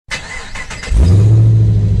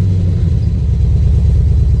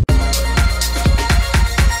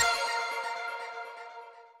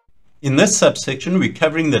In this subsection, we're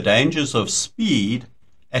covering the dangers of speed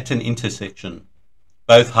at an intersection,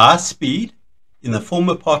 both high speed in the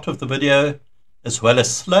former part of the video, as well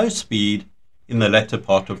as slow speed in the latter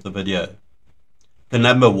part of the video. The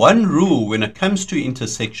number one rule when it comes to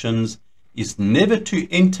intersections is never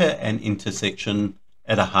to enter an intersection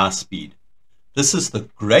at a high speed. This is the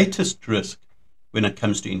greatest risk when it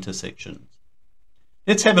comes to intersections.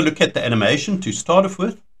 Let's have a look at the animation to start off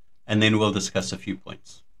with, and then we'll discuss a few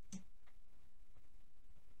points.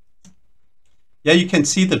 Here you can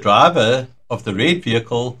see the driver of the red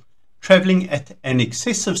vehicle traveling at an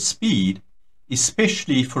excessive speed,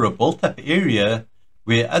 especially for a built-up area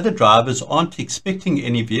where other drivers aren't expecting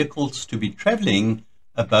any vehicles to be traveling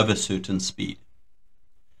above a certain speed.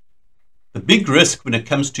 The big risk when it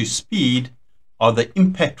comes to speed are the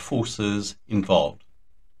impact forces involved.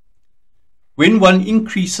 When one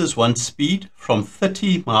increases one's speed from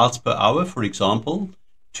 30 miles per hour, for example,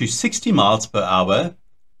 to 60 miles per hour,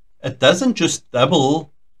 it doesn't just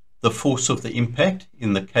double the force of the impact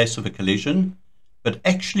in the case of a collision, but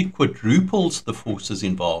actually quadruples the forces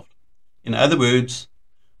involved. In other words,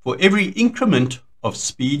 for every increment of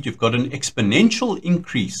speed, you've got an exponential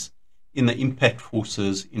increase in the impact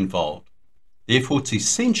forces involved. Therefore, it's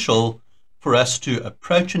essential for us to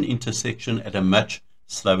approach an intersection at a much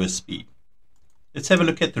slower speed. Let's have a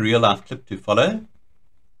look at the real-life clip to follow.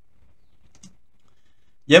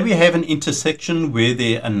 Here we have an intersection where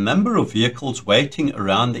there are a number of vehicles waiting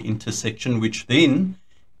around the intersection, which then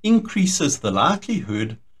increases the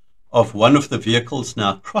likelihood of one of the vehicles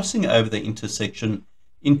now crossing over the intersection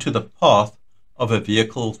into the path of a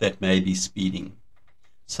vehicle that may be speeding.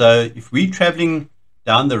 So if we're traveling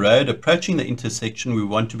down the road approaching the intersection, we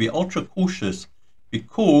want to be ultra cautious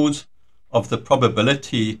because of the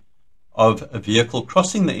probability of a vehicle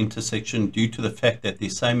crossing the intersection due to the fact that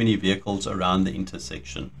there's so many vehicles around the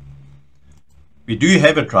intersection. We do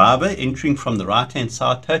have a driver entering from the right hand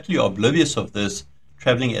side, totally oblivious of this,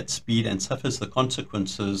 traveling at speed, and suffers the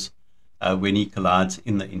consequences when he collides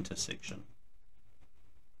in the intersection.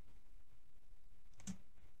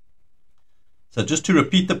 So just to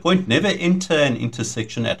repeat the point, never enter an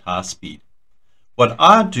intersection at high speed. What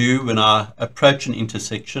I do when I approach an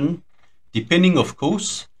intersection, depending of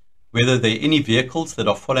course whether there are any vehicles that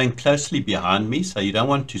are following closely behind me, so you don't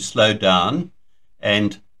want to slow down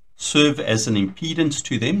and serve as an impedance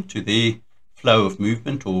to them, to their flow of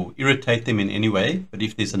movement, or irritate them in any way. But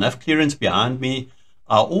if there's enough clearance behind me,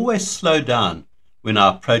 I always slow down when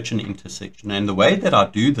I approach an intersection. And the way that I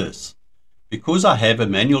do this, because I have a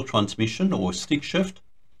manual transmission or stick shift,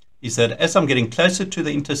 is that as I'm getting closer to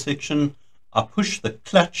the intersection, I push the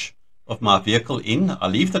clutch of my vehicle in. I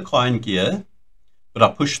leave the car in gear, but I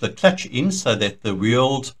push the clutch in so that the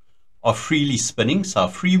wheels are freely spinning. So I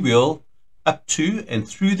freewheel up to and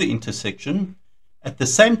through the intersection. At the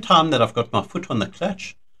same time that I've got my foot on the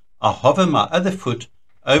clutch, I hover my other foot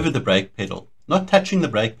over the brake pedal, not touching the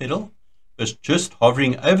brake pedal, but just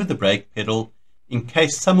hovering over the brake pedal in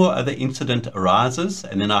case some or other incident arises,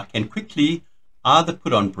 and then I can quickly either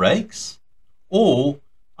put on brakes or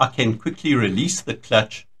I can quickly release the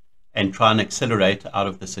clutch and try and accelerate out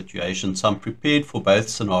of the situation. So I'm prepared for both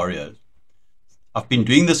scenarios. I've been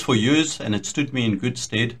doing this for years and it stood me in good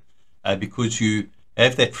stead because you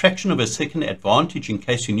have that fraction of a second advantage in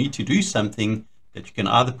case you need to do something, that you can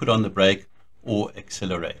either put on the brake or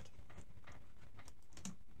accelerate.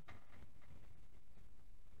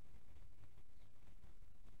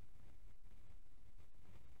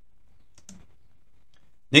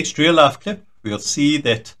 Next real life clip, we'll see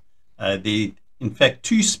that in fact,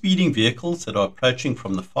 two speeding vehicles that are approaching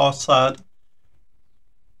from the far side.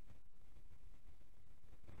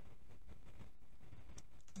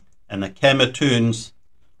 And the camera turns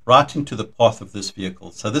right into the path of this vehicle.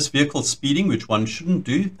 So this vehicle is speeding, which one shouldn't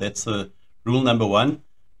do. That's rule number one.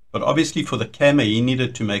 But obviously for the camera, he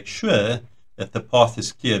needed to make sure that the path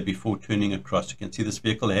is clear before turning across. You can see this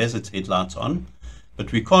vehicle has its headlights on,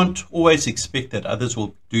 but we can't always expect that others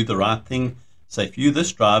will do the right thing. So if you're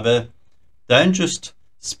this driver, don't just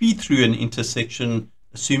speed through an intersection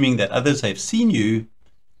assuming that others have seen you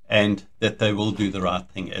and that they will do the right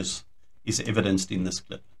thing, as is evidenced in this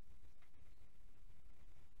clip.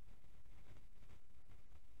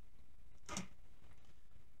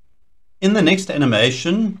 In the next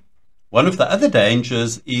animation, one of the other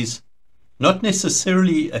dangers is not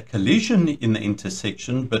necessarily a collision in the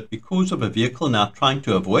intersection, but because of a vehicle now trying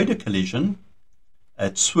to avoid a collision,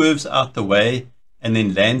 it swerves out the way and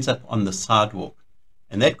then lands up on the sidewalk.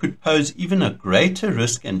 And that could pose even a greater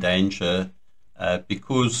risk and danger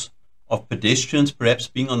because of pedestrians perhaps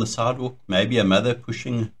being on the sidewalk, maybe a mother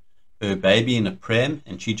pushing her baby in a pram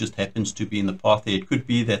and she just happens to be in the path there. It could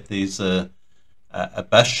be that there's a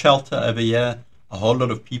bus shelter over here, a whole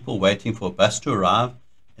lot of people waiting for a bus to arrive,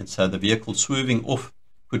 and so the vehicle swerving off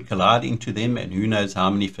could collide into them, and who knows how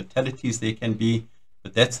many fatalities there can be.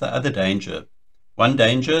 But that's the other danger. One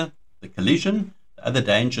danger, the collision; the other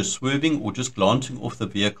danger, swerving or just glancing off the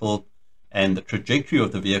vehicle and the trajectory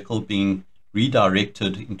of the vehicle being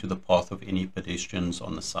redirected into the path of any pedestrians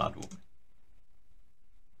on the sidewalk.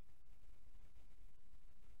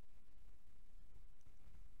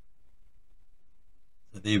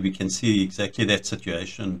 So there we can see exactly that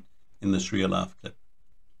situation in this real life clip.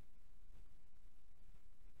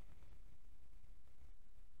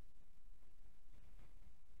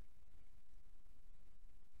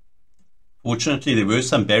 Fortunately, there were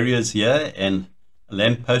some barriers here and a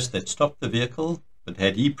lamppost that stopped the vehicle, but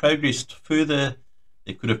had he progressed further,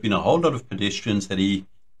 there could have been a whole lot of pedestrians that he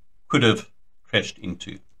could have crashed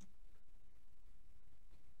into.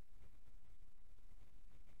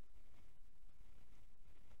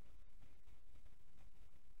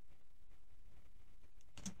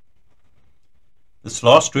 This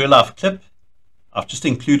last real life clip I've just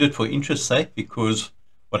included for interest's sake, because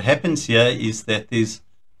what happens here is that there's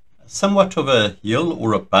somewhat of a hill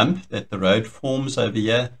or a bump that the road forms over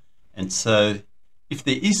here, and so if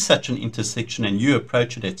there is such an intersection and you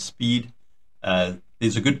approach it at speed,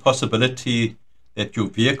 there's a good possibility that your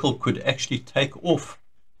vehicle could actually take off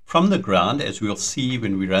from the ground, as we'll see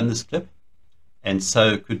when we run this clip, and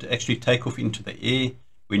so could actually take off into the air.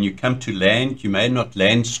 When you come to land, you may not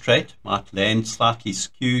land straight, might land slightly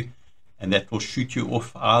skew, and that will shoot you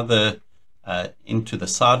off either into the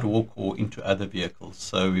sidewalk or into other vehicles.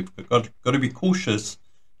 So we've got to be cautious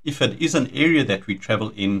if it is an area that we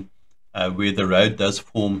travel in where the road does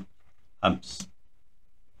form humps.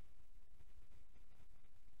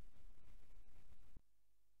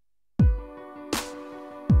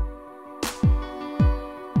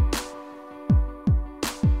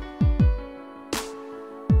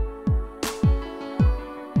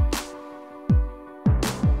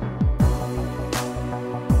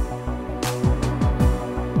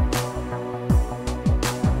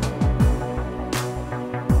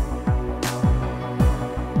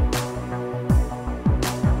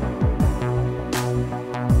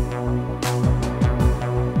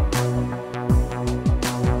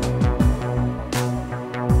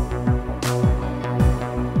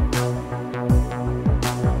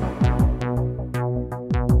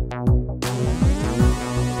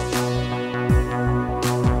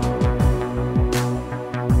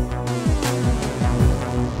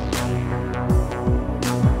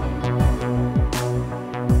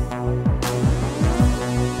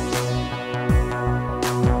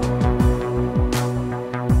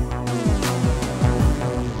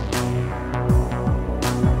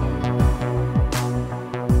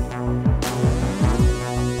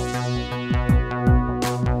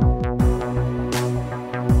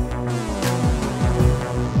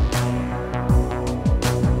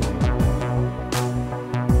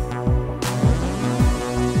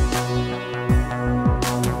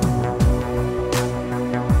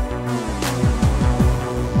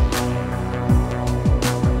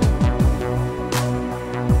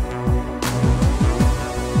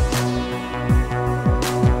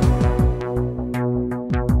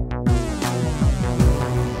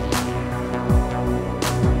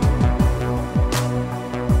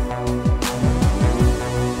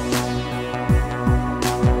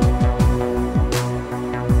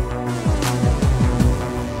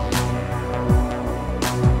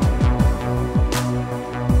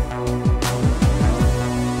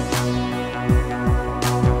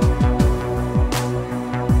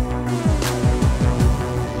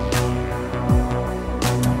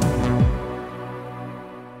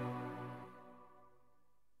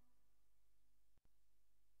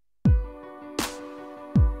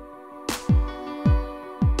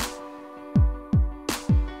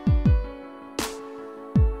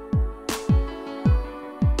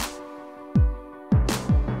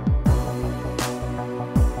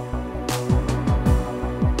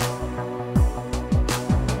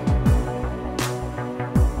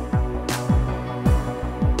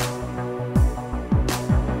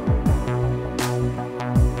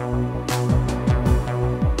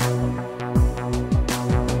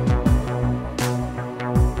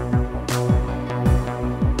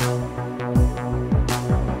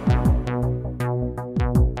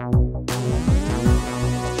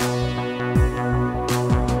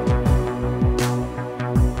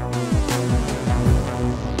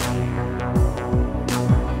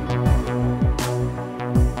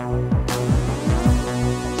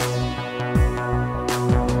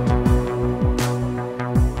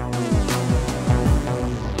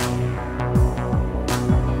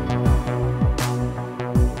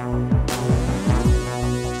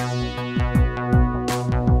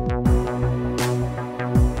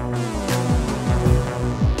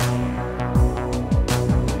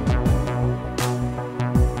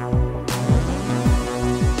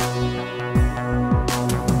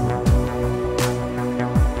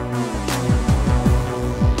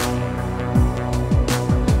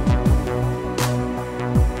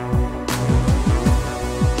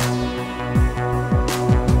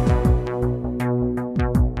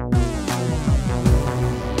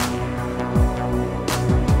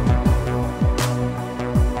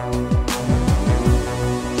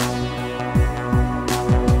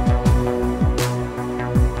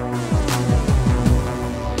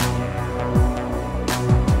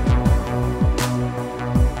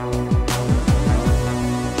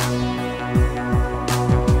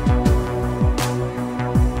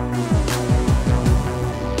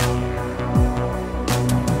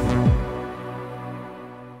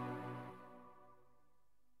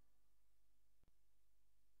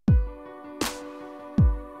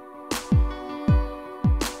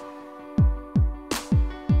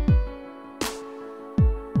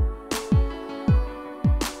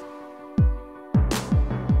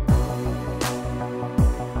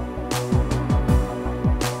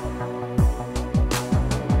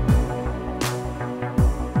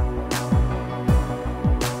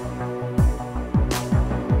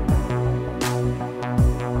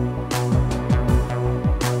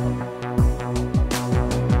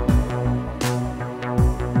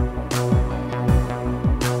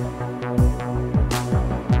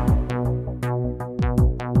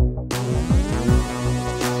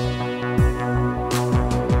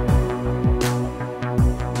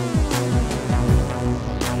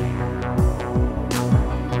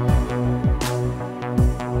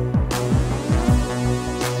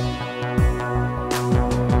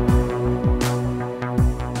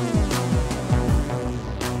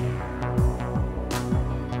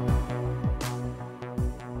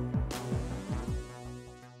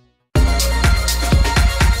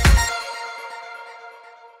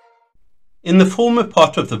 In the former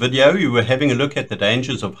part of the video, we were having a look at the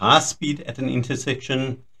dangers of high speed at an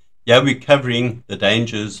intersection. Here we're covering the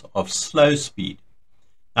dangers of slow speed.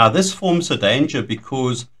 Now this forms a danger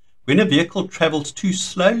because when a vehicle travels too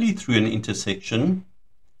slowly through an intersection,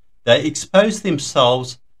 they expose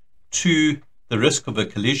themselves to the risk of a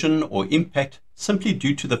collision or impact simply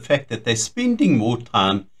due to the fact that they're spending more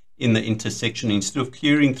time in the intersection instead of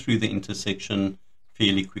clearing through the intersection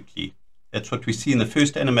fairly quickly. That's what we see in the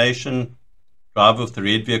first animation. Driver of the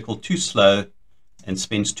red vehicle too slow and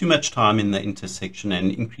spends too much time in the intersection and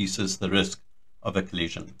increases the risk of a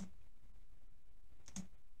collision.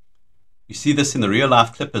 You see this in the real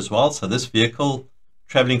life clip as well. So this vehicle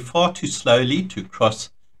traveling far too slowly to cross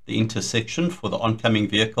the intersection for the oncoming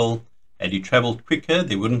vehicle. Had he traveled quicker,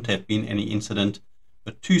 there wouldn't have been any incident,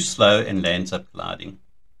 but too slow and lands up colliding.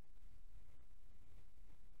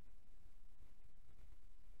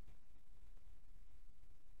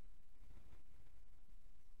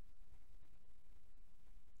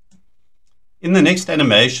 In the next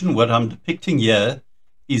animation, what I'm depicting here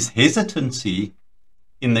is hesitancy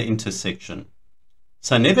in the intersection.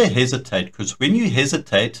 So never hesitate, because when you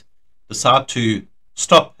hesitate, decide to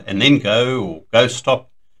stop and then go, or go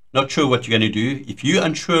stop, not sure what you're going to do. If you're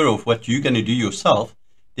unsure of what you're going to do yourself,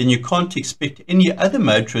 then you can't expect any other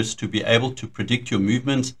motorist to be able to predict your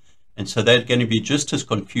movements, and so they're going to be just as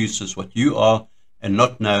confused as what you are and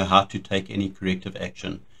not know how to take any corrective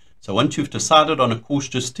action. So once you've decided on a course,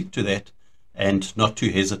 just stick to that and not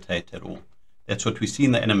to hesitate at all. That's what we see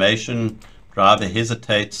in the animation. Driver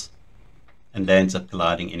hesitates and lands up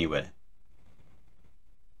colliding anyway.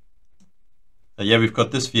 So yeah, we've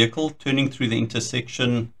got this vehicle turning through the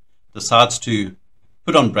intersection, decides to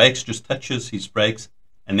put on brakes, just touches his brakes,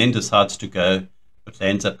 and then decides to go, but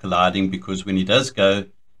lands up colliding because when he does go,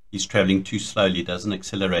 he's traveling too slowly, doesn't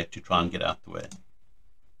accelerate to try and get out the way.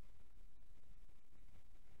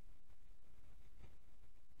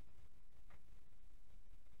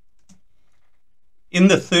 In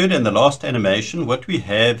the third and the last animation, what we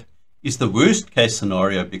have is the worst case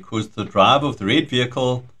scenario, because the driver of the red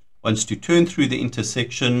vehicle wants to turn through the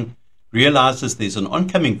intersection, realizes there's an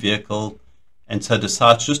oncoming vehicle, and so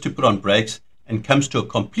decides just to put on brakes and comes to a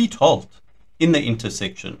complete halt in the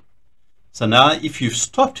intersection. So now if you've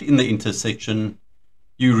stopped in the intersection,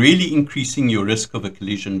 you're really increasing your risk of a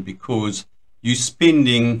collision because you're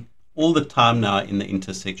spending all the time now in the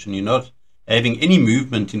intersection. You're not having any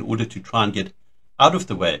movement in order to try and get out of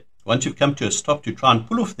the way. Once you've come to a stop, to try and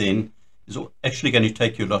pull off then is actually going to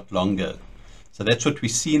take you a lot longer. So that's what we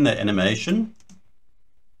see in the animation.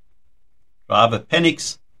 Driver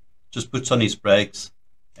panics, just puts on his brakes,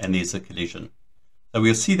 and there's a collision. So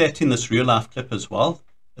we'll see that in this real life clip as well.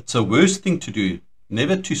 It's a worst thing to do,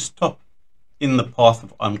 never to stop in the path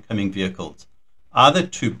of oncoming vehicles. Either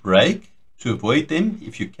to brake, to avoid them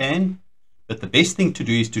if you can, but the best thing to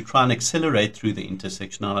do is to try and accelerate through the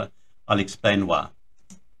intersection. I'll explain why.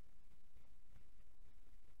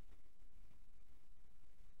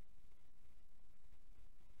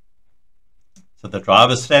 So the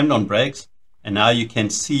driver slammed on brakes, and now you can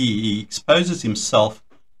see he exposes himself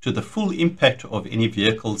to the full impact of any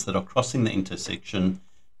vehicles that are crossing the intersection,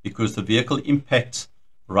 because the vehicle impacts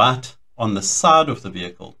right on the side of the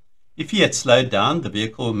vehicle. If he had slowed down, the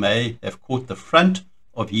vehicle may have caught the front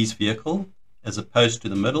of his vehicle as opposed to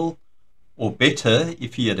the middle, or better,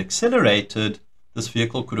 if he had accelerated, this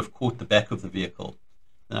vehicle could have caught the back of the vehicle.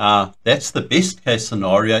 Now, that's the best case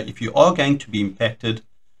scenario. If you are going to be impacted,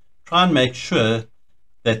 try and make sure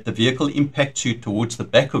that the vehicle impacts you towards the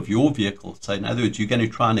back of your vehicle. So in other words, you're going to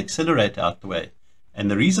try and accelerate out the way. And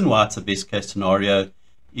the reason why it's a best case scenario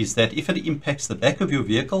is that if it impacts the back of your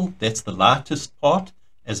vehicle, that's the lightest part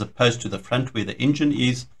as opposed to the front where the engine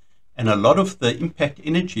is. And a lot of the impact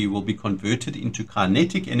energy will be converted into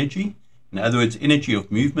kinetic energy. In other words, energy of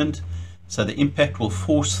movement. So the impact will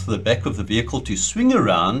force the back of the vehicle to swing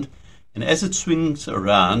around. And as it swings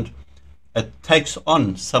around, it takes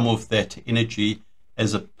on some of that energy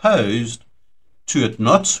as opposed to it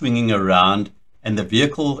not swinging around and the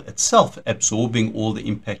vehicle itself absorbing all the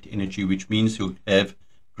impact energy, which means you'll have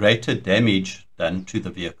greater damage done to the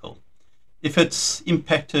vehicle. If it's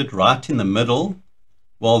impacted right in the middle,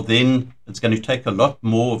 well, then it's going to take a lot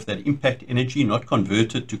more of that impact energy, not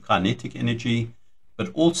converted to kinetic energy,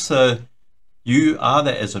 but also you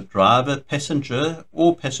either as a driver, passenger,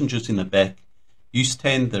 or passengers in the back, you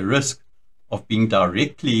stand the risk of being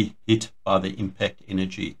directly hit by the impact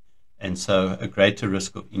energy, and so a greater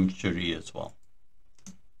risk of injury as well.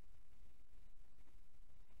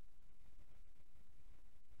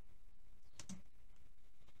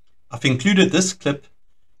 I've included this clip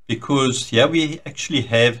because here we actually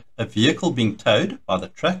have a vehicle being towed by the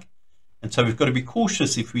truck. And so we've got to be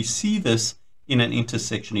cautious if we see this in an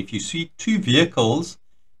intersection. If you see two vehicles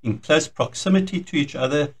in close proximity to each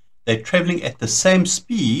other, they're traveling at the same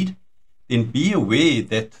speed, then be aware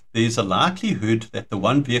that there's a likelihood that the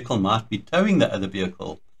one vehicle might be towing the other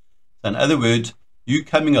vehicle. So in other words, you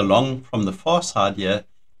coming along from the far side here,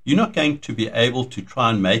 you're not going to be able to try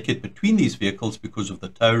and make it between these vehicles because of the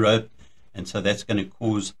tow rope, and so that's going to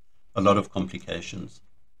cause a lot of complications.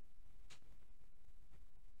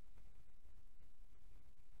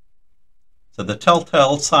 So the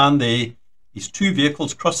telltale sign there is two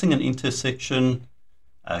vehicles crossing an intersection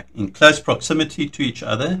in close proximity to each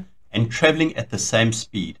other and traveling at the same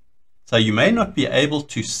speed. So you may not be able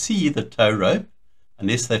to see the tow rope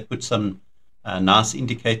unless they've put some nice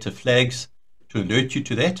indicator flags to alert you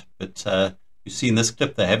to that, but you see in this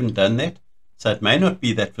clip they haven't done that, so it may not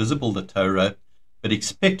be that visible, the tow rope, but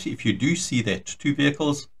expect if you do see that two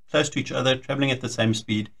vehicles close to each other traveling at the same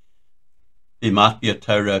speed, there might be a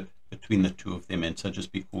tow rope between the two of them, and so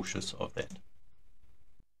just be cautious of that.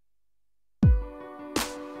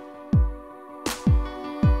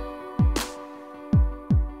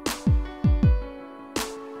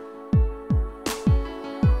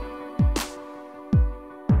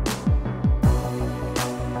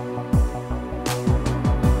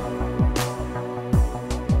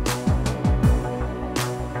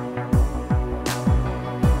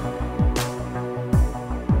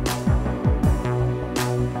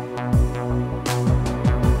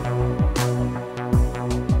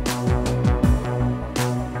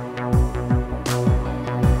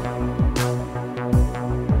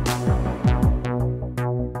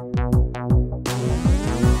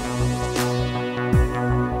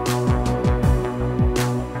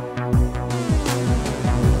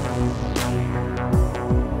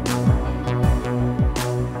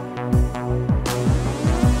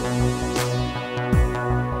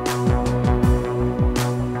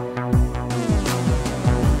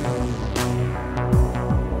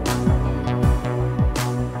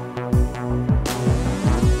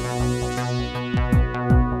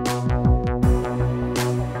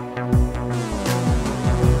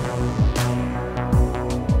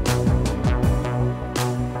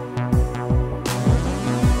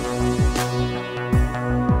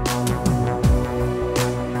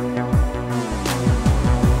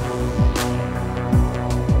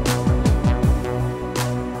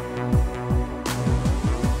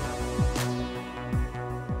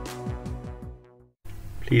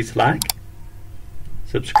 Please like,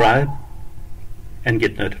 subscribe, and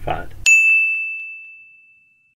get notified.